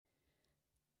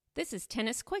This is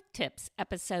Tennis Quick Tips,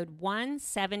 episode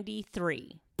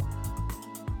 173.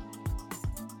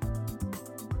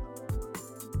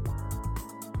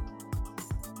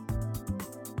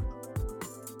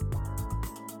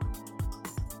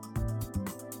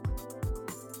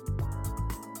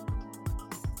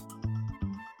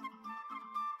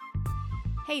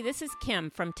 Hey, this is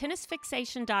Kim from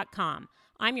TennisFixation.com.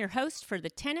 I'm your host for the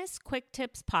Tennis Quick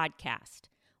Tips podcast.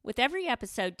 With every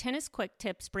episode, Tennis Quick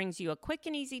Tips brings you a quick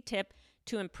and easy tip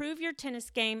to improve your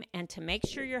tennis game and to make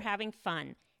sure you're having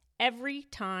fun every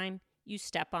time you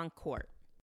step on court.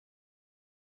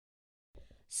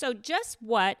 So just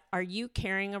what are you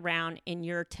carrying around in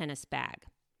your tennis bag?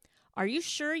 Are you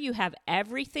sure you have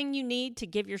everything you need to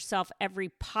give yourself every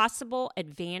possible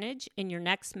advantage in your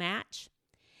next match?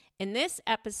 In this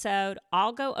episode,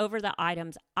 I'll go over the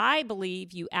items I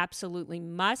believe you absolutely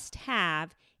must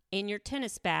have in your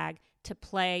tennis bag to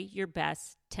play your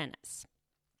best tennis.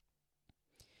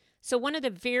 So one of the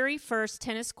very first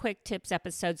Tennis Quick Tips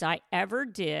episodes I ever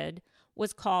did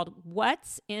was called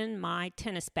What's in My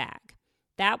Tennis Bag?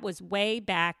 That was way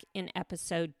back in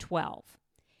episode 12.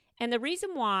 And the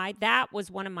reason why that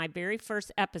was one of my very first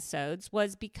episodes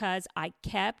was because I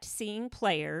kept seeing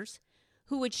players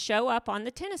who would show up on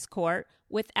the tennis court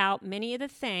without many of the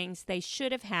things they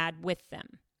should have had with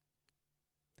them.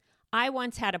 I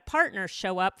once had a partner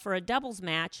show up for a doubles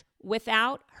match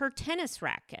without her tennis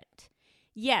racket.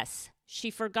 Yes,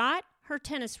 she forgot her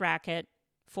tennis racket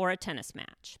for a tennis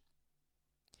match.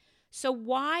 So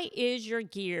why is your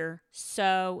gear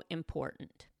so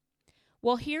important?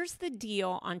 Well, here's the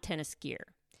deal on tennis gear.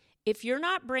 If you're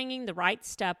not bringing the right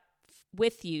stuff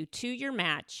with you to your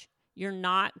match, you're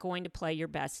not going to play your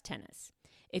best tennis.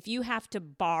 If you have to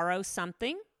borrow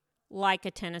something, like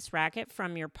a tennis racket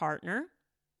from your partner,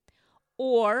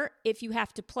 or if you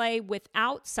have to play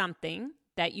without something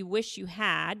that you wish you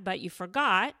had but you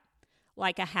forgot,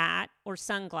 like a hat or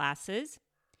sunglasses,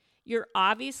 you're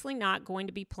obviously not going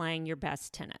to be playing your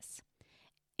best tennis.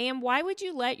 And why would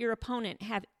you let your opponent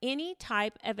have any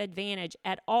type of advantage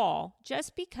at all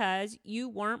just because you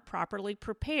weren't properly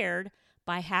prepared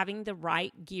by having the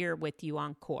right gear with you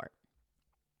on court?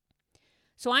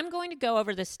 So I'm going to go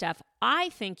over the stuff I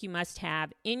think you must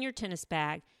have in your tennis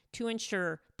bag to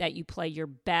ensure that you play your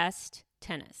best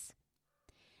tennis.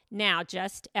 Now,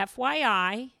 just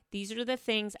FYI, these are the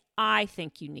things I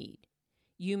think you need.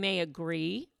 You may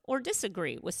agree or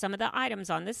disagree with some of the items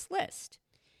on this list.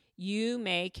 You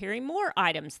may carry more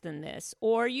items than this,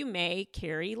 or you may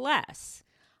carry less.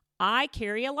 I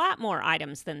carry a lot more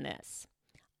items than this.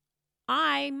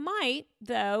 I might,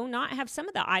 though, not have some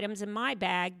of the items in my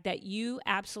bag that you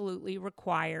absolutely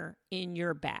require in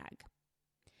your bag.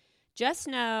 Just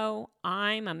know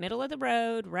I'm a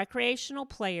middle-of-the-road recreational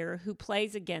player who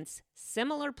plays against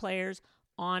similar players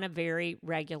on a very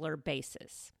regular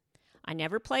basis. I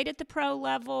never played at the pro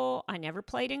level. I never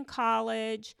played in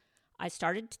college. I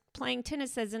started playing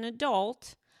tennis as an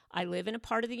adult. I live in a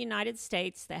part of the United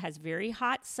States that has very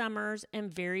hot summers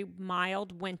and very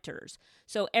mild winters.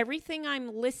 So everything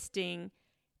I'm listing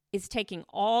is taking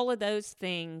all of those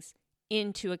things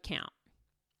into account.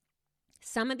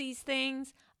 Some of these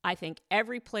things I think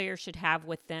every player should have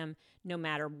with them no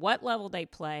matter what level they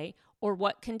play or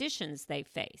what conditions they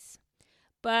face.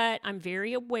 But I'm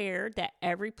very aware that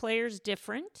every player is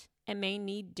different and may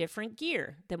need different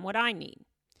gear than what I need.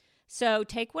 So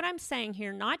take what I'm saying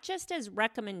here not just as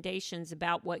recommendations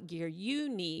about what gear you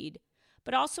need,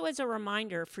 but also as a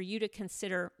reminder for you to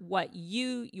consider what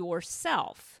you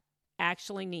yourself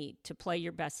actually need to play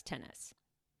your best tennis.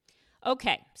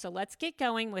 Okay, so let's get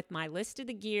going with my list of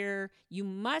the gear you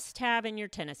must have in your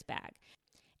tennis bag.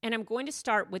 And I'm going to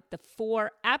start with the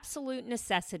 4 absolute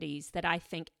necessities that I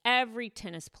think every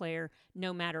tennis player,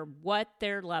 no matter what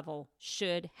their level,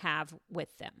 should have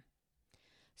with them.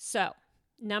 So,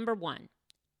 number 1,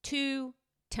 2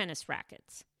 tennis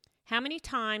rackets. How many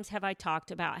times have I talked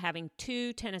about having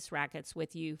 2 tennis rackets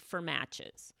with you for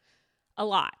matches? A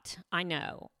lot, I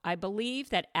know. I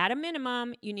believe that at a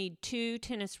minimum, you need 2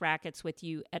 tennis rackets with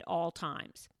you at all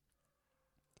times.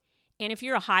 And if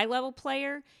you're a high-level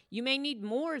player, you may need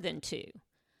more than 2.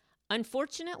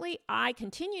 Unfortunately, I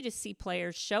continue to see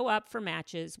players show up for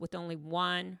matches with only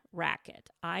 1 racket.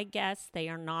 I guess they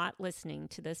are not listening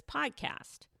to this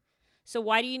podcast. So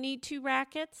why do you need 2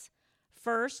 rackets?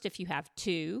 First, if you have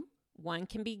 2, one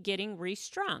can be getting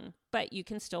restrung, but you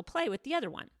can still play with the other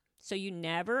one. So you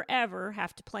never, ever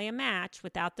have to play a match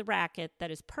without the racket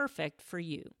that is perfect for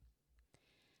you.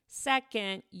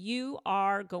 Second, you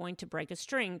are going to break a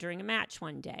string during a match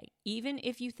one day. Even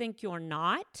if you think you're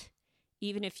not,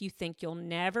 even if you think you'll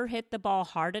never hit the ball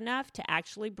hard enough to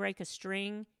actually break a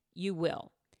string, you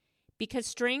will. Because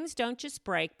strings don't just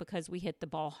break because we hit the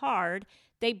ball hard,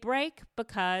 they break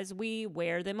because we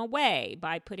wear them away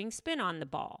by putting spin on the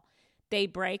ball. They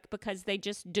break because they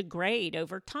just degrade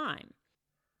over time.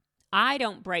 I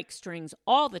don't break strings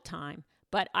all the time,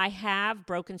 but I have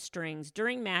broken strings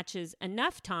during matches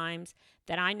enough times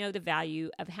that I know the value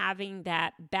of having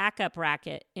that backup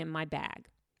racket in my bag.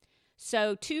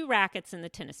 So 2 rackets in the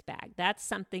tennis bag. That's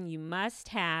something you must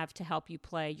have to help you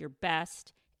play your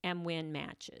best and win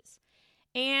matches.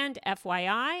 And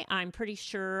FYI, I'm pretty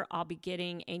sure I'll be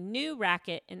getting a new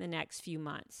racket in the next few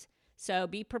months. So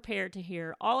be prepared to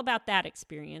hear all about that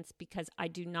experience because I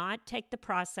do not take the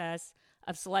process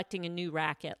of selecting a new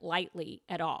racket lightly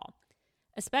at all,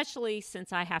 especially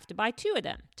since I have to buy 2 of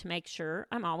them to make sure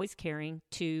I'm always carrying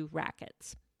 2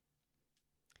 rackets.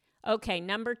 Okay,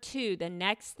 number 2, the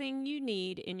next thing you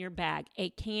need in your bag,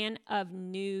 a can of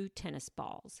new tennis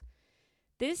balls.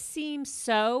 This seems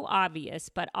so obvious,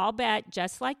 but I'll bet,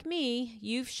 just like me,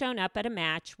 you've shown up at a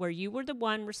match where you were the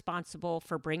one responsible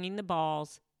for bringing the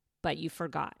balls, but you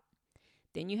forgot.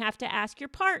 Then you have to ask your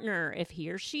partner if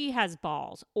he or she has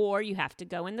balls, or you have to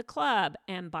go in the club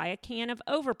and buy a can of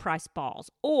overpriced balls,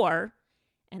 or,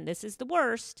 and this is the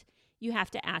worst, you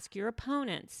have to ask your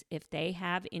opponents if they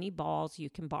have any balls you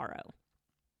can borrow.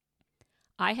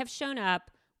 I have shown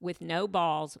up with no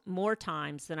balls more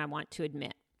times than I want to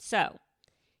admit. So,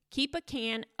 keep a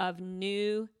can of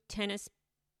new tennis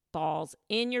balls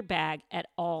in your bag at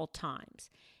all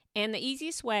times. And the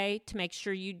easiest way to make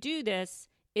sure you do this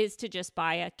is to just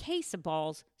buy a case of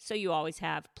balls so you always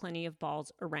have plenty of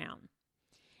balls around.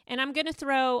 And I'm going to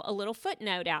throw a little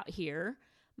footnote out here.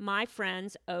 My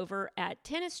friends over at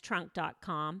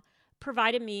TennisTrunk.com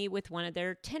provided me with one of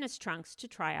their tennis trunks to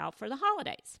try out for the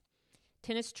holidays.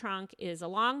 Tennis Trunk is a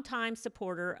longtime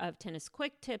supporter of Tennis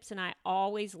Quick Tips, and I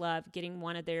always love getting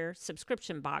one of their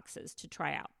subscription boxes to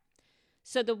try out.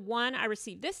 So the one I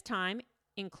received this time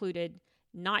included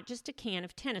not just a can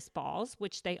of tennis balls,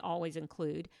 which they always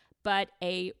include, but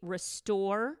a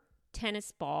Restore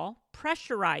tennis ball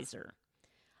pressurizer.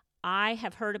 I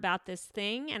have heard about this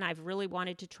thing, and I've really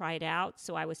wanted to try it out,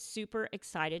 so I was super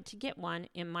excited to get one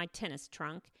in my tennis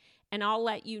trunk. And I'll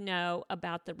let you know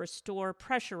about the Restore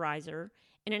Pressurizer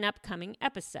in an upcoming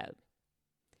episode.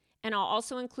 And I'll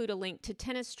also include a link to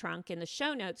Tennis Trunk in the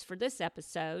show notes for this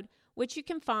episode, which you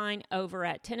can find over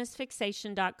at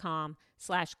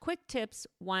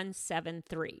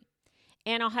tennisfixation.com/quicktips173.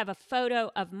 And I'll have a photo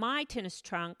of my tennis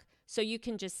trunk so you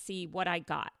can just see what I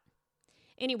got.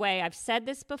 Anyway, I've said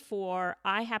this before,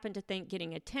 I happen to think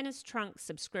getting a tennis trunk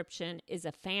subscription is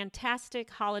a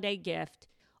fantastic holiday gift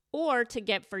or to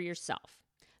get for yourself.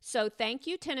 So thank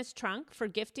you, Tennis Trunk, for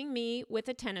gifting me with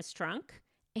a tennis trunk,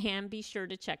 and be sure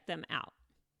to check them out.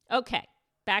 Okay,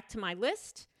 back to my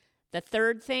list. The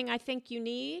third thing I think you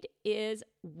need is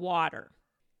water.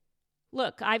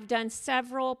 Look, I've done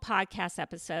several podcast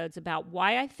episodes about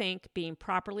why I think being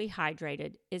properly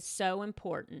hydrated is so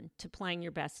important to playing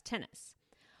your best tennis.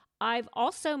 I've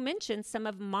also mentioned some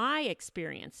of my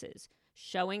experiences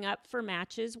showing up for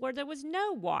matches where there was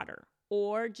no water,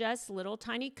 or just little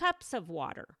tiny cups of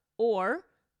water, or,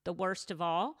 the worst of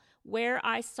all, where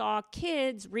I saw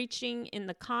kids reaching in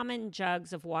the common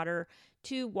jugs of water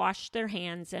to wash their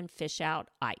hands and fish out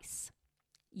ice.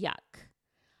 Yuck.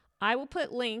 I will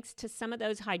put links to some of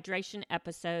those hydration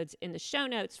episodes in the show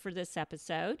notes for this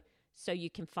episode, so you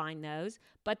can find those.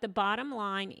 But the bottom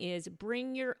line is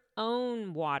bring your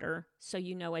own water so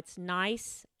you know it's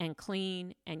nice and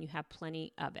clean and you have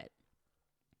plenty of it.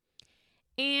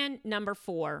 And number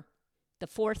 4, the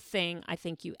fourth thing I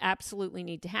think you absolutely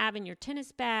need to have in your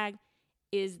tennis bag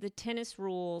is the tennis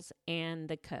rules and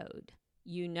the code.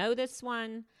 You know this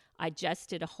one. I just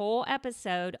did a whole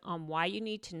episode on why you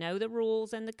need to know the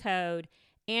rules and the code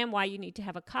and why you need to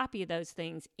have a copy of those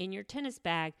things in your tennis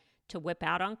bag to whip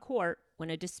out on court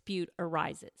when a dispute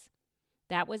arises.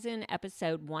 That was in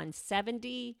episode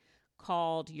 170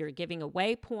 called You're Giving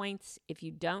Away Points If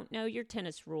You Don't Know Your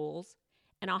Tennis Rules.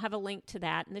 And I'll have a link to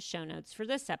that in the show notes for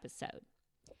this episode.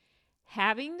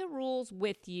 Having the rules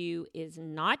with you is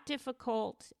not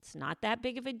difficult. It's not that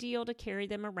big of a deal to carry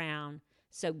them around.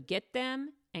 So get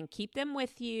them and keep them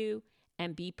with you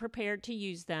and be prepared to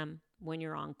use them when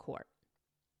you're on court.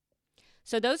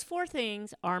 So those 4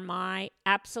 things are my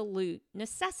absolute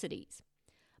necessities.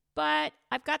 But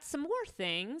I've got some more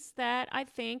things that I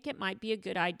think it might be a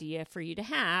good idea for you to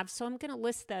have. So I'm going to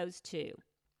list those too.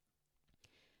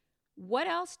 What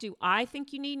else do I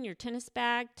think you need in your tennis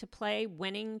bag to play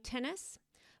winning tennis?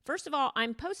 First of all,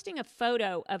 I'm posting a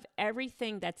photo of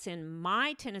everything that's in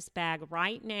my tennis bag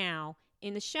right now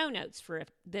in the show notes for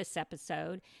this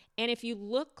episode. And if you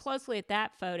look closely at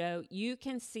that photo, you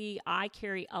can see I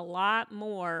carry a lot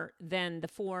more than the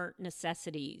 4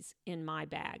 necessities in my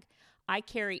bag. I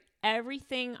carry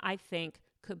everything I think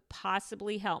could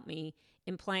possibly help me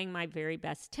in playing my very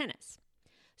best tennis.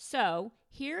 So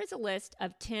here is a list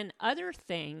of 10 other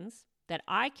things that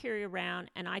I carry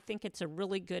around, and I think it's a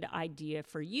really good idea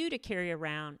for you to carry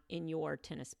around in your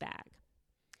tennis bag.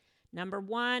 Number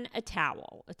 1, a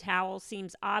towel. A towel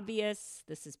seems obvious.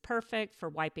 This is perfect for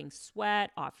wiping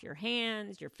sweat off your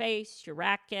hands, your face, your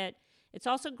racket. It's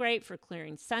also great for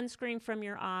clearing sunscreen from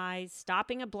your eyes,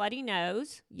 stopping a bloody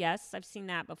nose. Yes, I've seen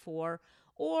that before.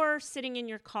 Or sitting in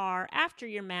your car after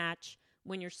your match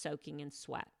when you're soaking in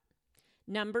sweat.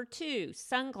 Number 2,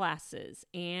 sunglasses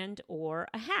and or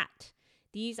a hat.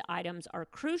 These items are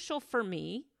crucial for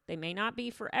me. They may not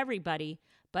be for everybody,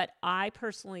 but I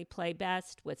personally play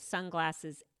best with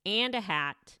sunglasses and a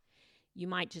hat. You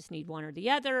might just need one or the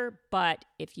other, but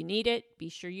if you need it, be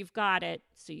sure you've got it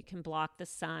so you can block the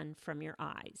sun from your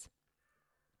eyes.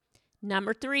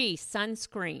 Number 3,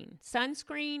 sunscreen.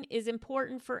 Sunscreen is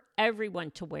important for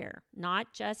everyone to wear,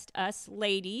 not just us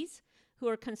ladies who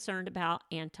are concerned about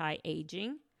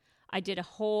anti-aging. I did a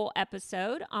whole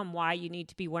episode on why you need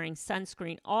to be wearing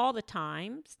sunscreen all the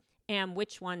time and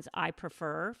which ones I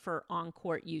prefer for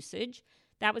on-court usage.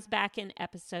 That was back in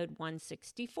episode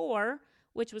 164,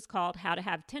 which was called How to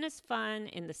Have Tennis Fun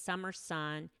in the Summer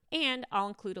Sun, and I'll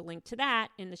include a link to that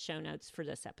in the show notes for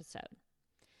this episode.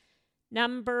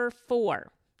 Number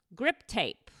 4, grip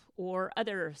tape or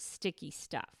other sticky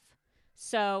stuff.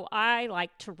 So I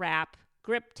like to wrap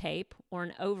grip tape or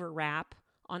an overwrap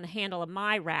on the handle of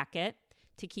my racket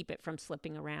to keep it from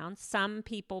slipping around. Some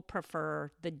people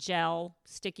prefer the gel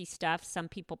sticky stuff. Some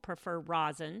people prefer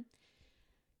rosin.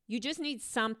 You just need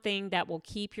something that will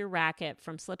keep your racket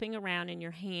from slipping around in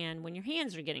your hand when your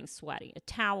hands are getting sweaty. A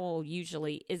towel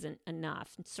usually isn't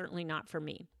enough, certainly not for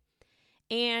me.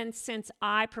 And since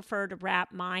I prefer to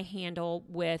wrap my handle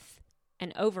with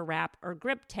an overwrap or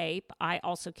grip tape, I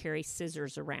also carry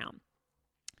scissors around.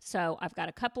 So I've got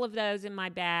a couple of those in my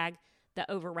bag, the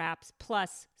overwraps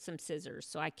plus some scissors,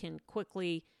 so I can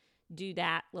quickly do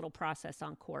that little process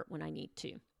on court when I need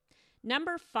to.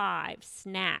 Number 5,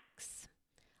 snacks.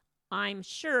 I'm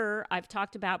sure I've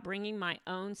talked about bringing my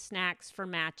own snacks for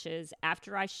matches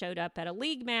after I showed up at a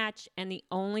league match and the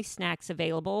only snacks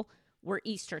available were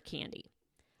Easter candy.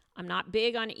 I'm not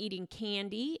big on eating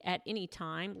candy at any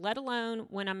time, let alone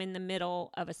when I'm in the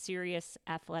middle of a serious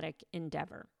athletic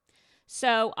endeavor.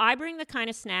 So I bring the kind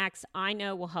of snacks I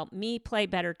know will help me play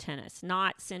better tennis,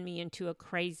 not send me into a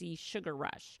crazy sugar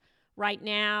rush. Right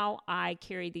now, I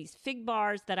carry these fig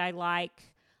bars that I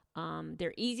like.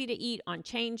 They're easy to eat on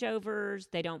changeovers.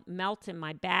 They don't melt in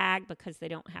my bag because they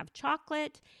don't have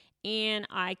chocolate. And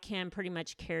I can pretty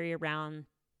much carry around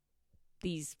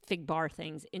these fig bar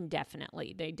things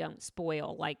indefinitely. They don't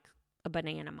spoil like a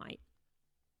banana might.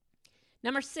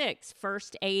 Number 6,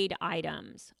 first aid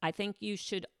items. I think you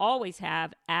should always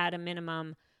have, at a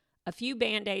minimum, a few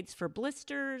Band-Aids for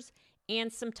blisters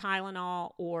and some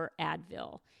Tylenol or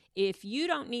Advil. If you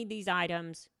don't need these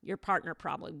items, your partner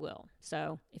probably will.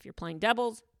 So if you're playing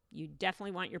doubles, you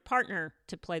definitely want your partner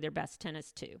to play their best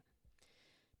tennis too.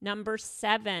 Number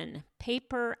 7,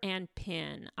 paper and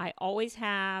pen. I always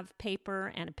have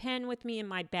paper and a pen with me in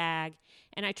my bag,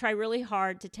 and I try really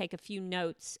hard to take a few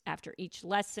notes after each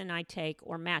lesson I take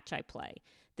or match I play.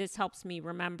 This helps me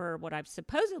remember what I've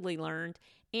supposedly learned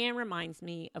and reminds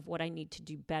me of what I need to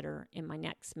do better in my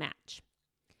next match.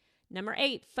 Number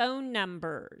 8, phone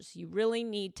numbers. You really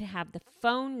need to have the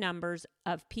phone numbers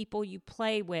of people you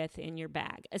play with in your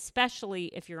bag,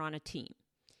 especially if you're on a team.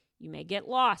 You may get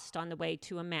lost on the way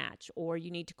to a match, or you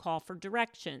need to call for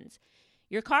directions.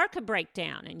 Your car could break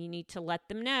down, and you need to let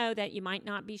them know that you might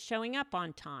not be showing up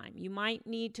on time. You might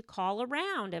need to call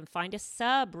around and find a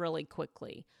sub really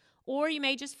quickly. Or you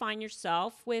may just find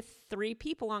yourself with 3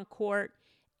 people on court,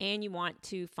 and you want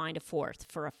to find a 4th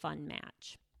for a fun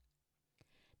match.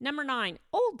 Number 9,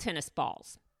 old tennis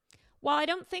balls. While I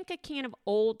don't think a can of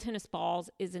old tennis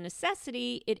balls is a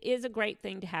necessity, it is a great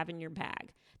thing to have in your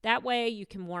bag. That way you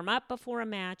can warm up before a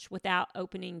match without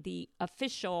opening the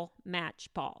official match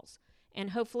balls. And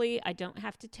hopefully I don't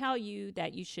have to tell you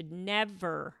that you should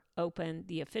never open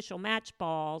the official match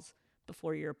balls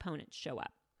before your opponents show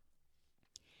up.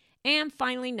 And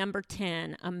finally, number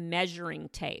 10, a measuring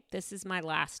tape. This is my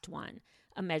last one,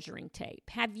 a measuring tape.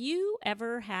 Have you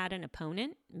ever had an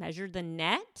opponent measure the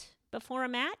net before a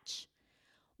match?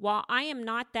 While I am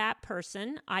not that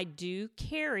person, I do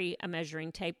carry a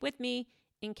measuring tape with me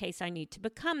in case I need to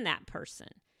become that person.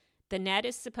 The net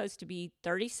is supposed to be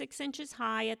 36 inches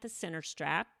high at the center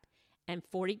strap and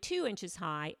 42 inches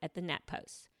high at the net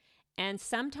post. And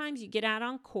sometimes you get out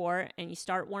on court and you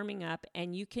start warming up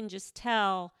and you can just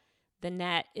tell the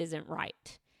net isn't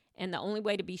right. And the only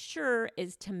way to be sure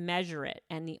is to measure it.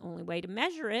 And the only way to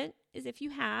measure it is if you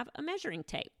have a measuring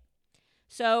tape.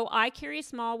 So I carry a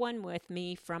small one with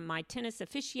me from my tennis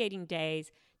officiating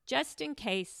days just in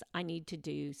case I need to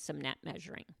do some net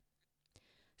measuring.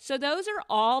 So those are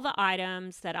all the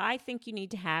items that I think you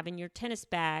need to have in your tennis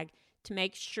bag to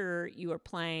make sure you are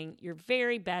playing your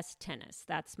very best tennis.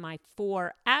 That's my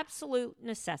 4 absolute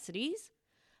necessities,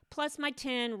 plus my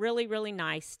 10 really, really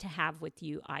nice to have with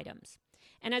you items.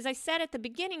 And as I said at the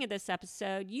beginning of this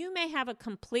episode, you may have a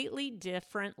completely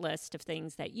different list of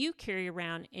things that you carry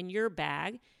around in your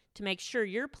bag to make sure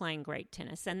you're playing great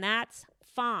tennis, and that's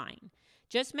fine.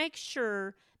 Just make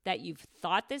sure that you've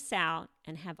thought this out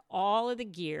and have all of the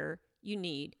gear you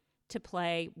need to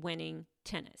play winning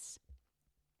tennis.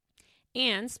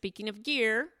 And speaking of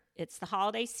gear, it's the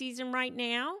holiday season right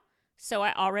now. So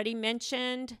I already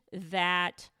mentioned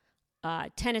that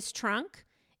tennis trunk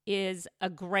is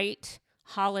a great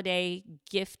holiday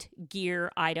gift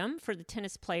gear item for the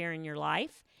tennis player in your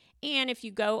life. And if you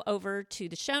go over to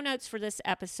the show notes for this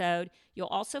episode, you'll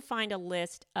also find a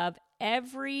list of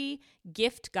every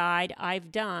gift guide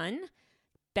I've done,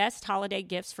 best holiday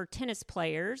gifts for tennis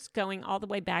players, going all the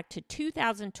way back to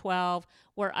 2012,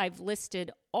 where I've listed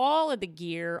all of the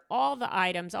gear, all the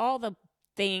items, all the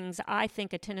things I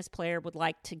think a tennis player would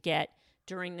like to get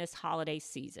during this holiday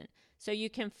season. So you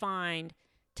can find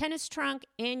tennis trunk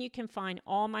and you can find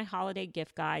all my holiday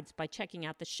gift guides by checking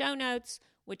out the show notes,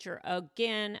 which are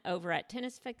again over at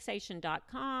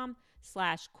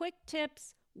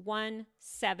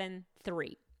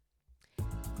tennisfixation.com/quicktips173.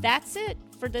 That's it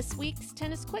for this week's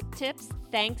Tennis Quick Tips.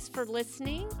 Thanks for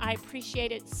listening. I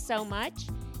appreciate it so much.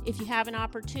 If you have an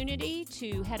opportunity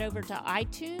to head over to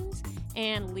iTunes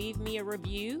and leave me a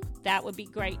review, that would be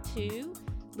great too.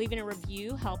 Leaving a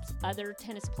review helps other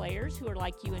tennis players who are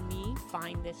like you and me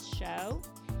find this show.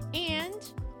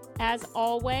 And as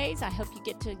always, I hope you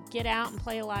get out and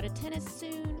play a lot of tennis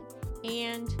soon.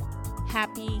 And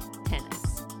happy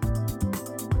tennis.